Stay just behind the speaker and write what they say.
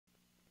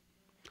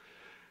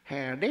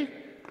Howdy.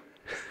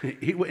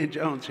 Doin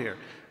Jones here.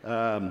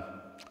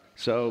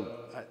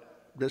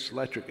 This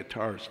electric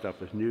guitar stuff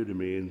is new to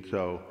me, and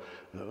so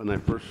when I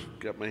first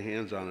got my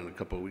hands on it a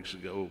couple of weeks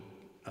ago,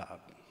 I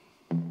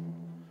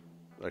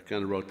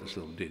kind of wrote this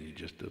little ditty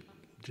just to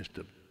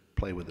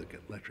play with the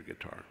electric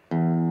guitar.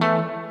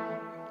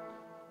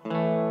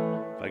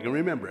 If I can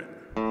remember it.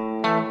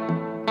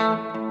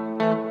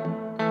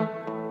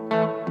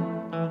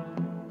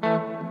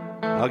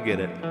 I'll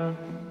get it.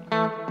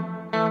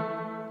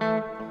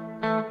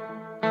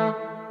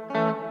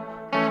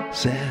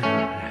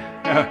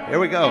 Here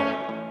we go.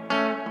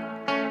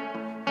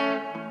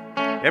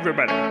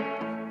 Everybody.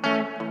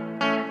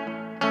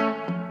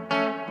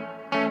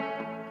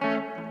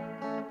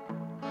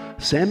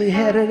 Sammy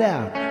headed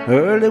out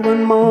early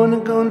one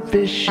morning, gonna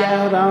fish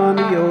out on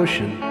the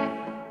ocean.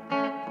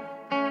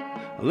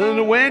 Then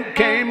the wind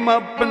came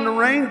up and the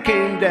rain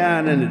came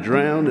down and it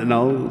drowned in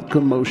all the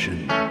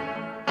commotion.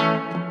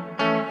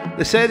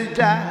 They said he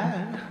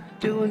died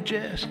doing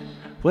just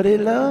what he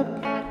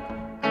loved.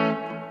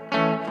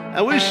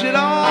 And we should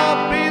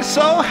all be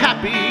so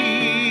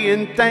happy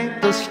and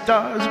thank the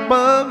stars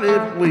above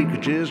if we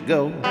could just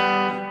go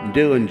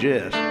doing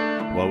just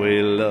what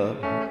we love.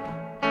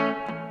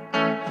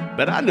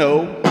 But I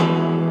know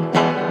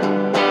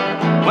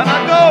when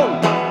I go,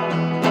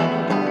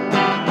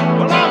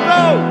 well, I'll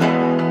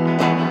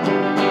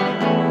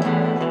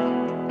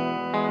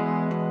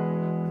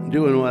go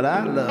doing what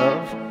I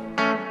love.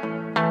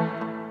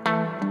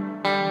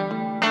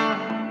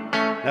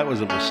 That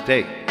was a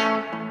mistake.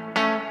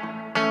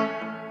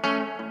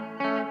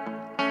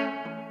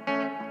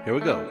 Here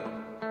we go.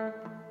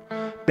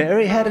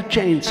 Barry had a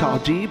chainsaw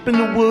deep in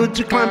the woods.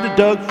 He climbed a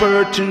Doug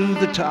fir to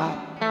the top.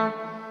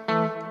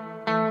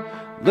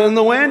 Then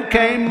the wind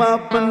came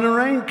up and the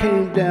rain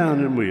came down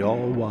and we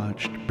all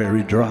watched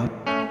Barry drop.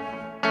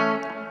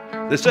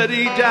 They said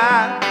he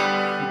died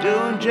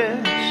doing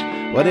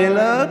just what he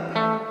loved.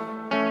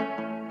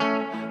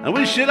 And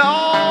we should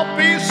all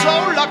be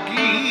so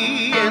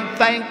lucky and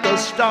thank the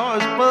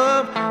stars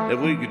above if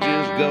we could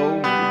just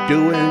go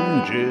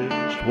doing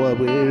just what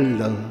we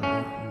love.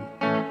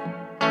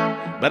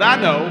 But I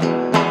know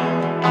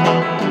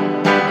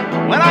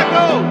when I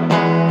go,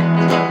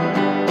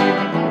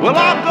 well,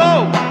 I'll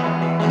go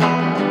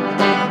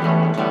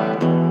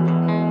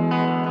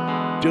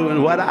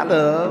doing what I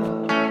love.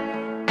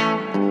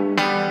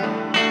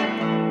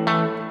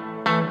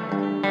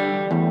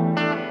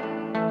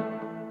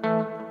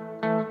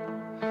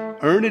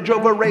 Ernie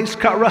drove a race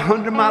car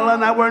 100 miles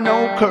an hour,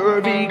 no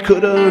curve he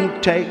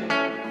couldn't take.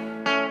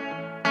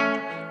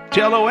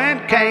 Till the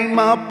wind came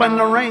up and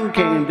the rain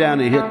came down,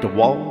 he hit the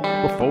wall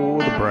before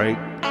the break.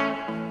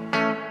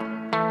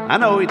 I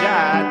know he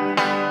died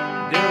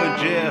doing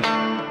just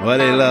what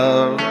he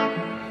loved.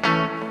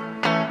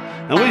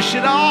 And we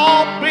should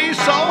all be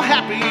so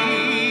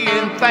happy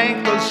and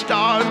thank the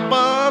stars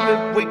above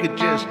if we could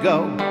just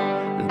go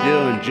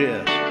doing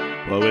just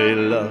what we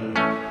love.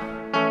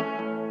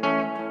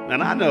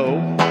 And I know,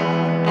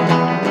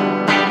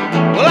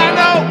 well, I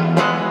know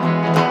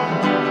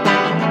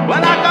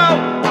when I go,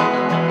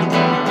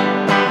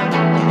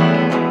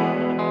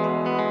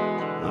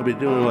 I'll be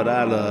doing what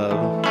I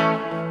love.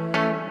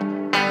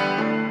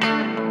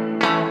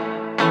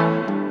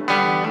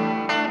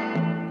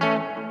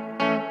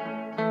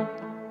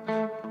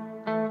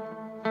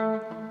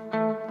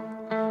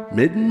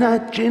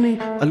 Midnight Jenny,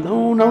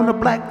 alone on the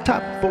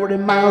blacktop, 40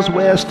 miles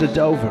west of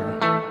Dover.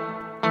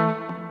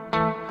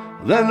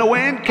 Then the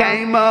wind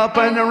came up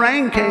and the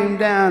rain came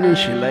down and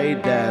she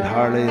laid that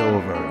Harley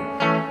over.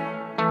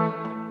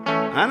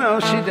 I know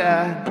she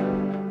died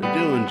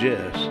doing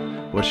just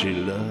what she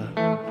loved.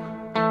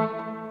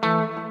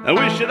 And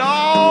we should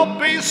all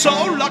be so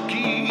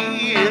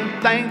lucky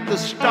and thank the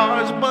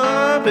stars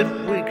above if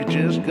we could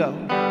just go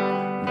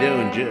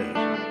doing just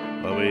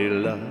what we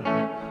love.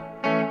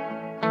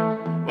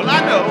 Well,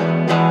 I know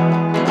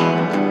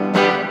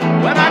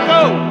when I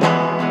go,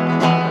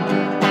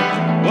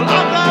 well,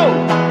 I'll go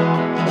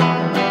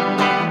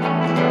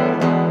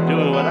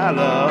doing what I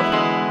love,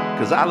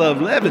 'cause I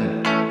love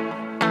living.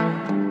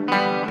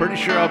 Pretty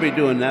sure I'll be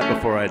doing that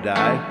before I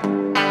die.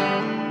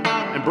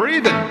 And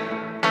breathing.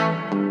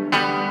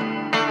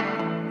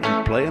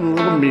 And playing a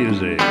little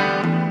music.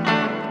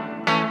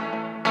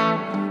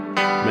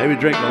 Maybe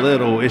drink a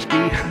little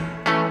whiskey.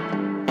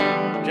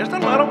 Just a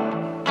little.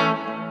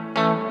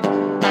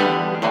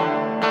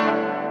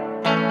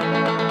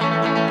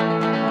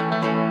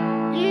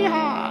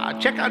 Yeehaw!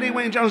 Check out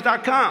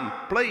DoinJones.com,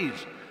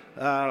 please.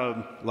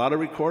 A lot of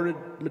recorded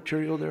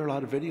material there, a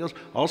lot of videos.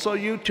 Also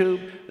YouTube,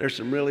 there's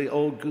some really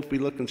old goofy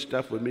looking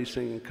stuff with me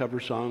singing cover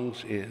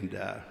songs, and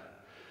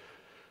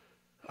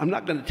I'm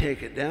not going to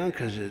take it down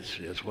because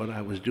it's what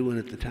I was doing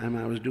at the time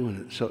I was doing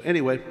it. So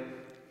anyway,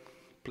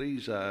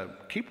 please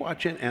keep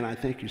watching, and I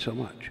thank you so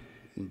much.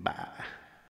 Bye.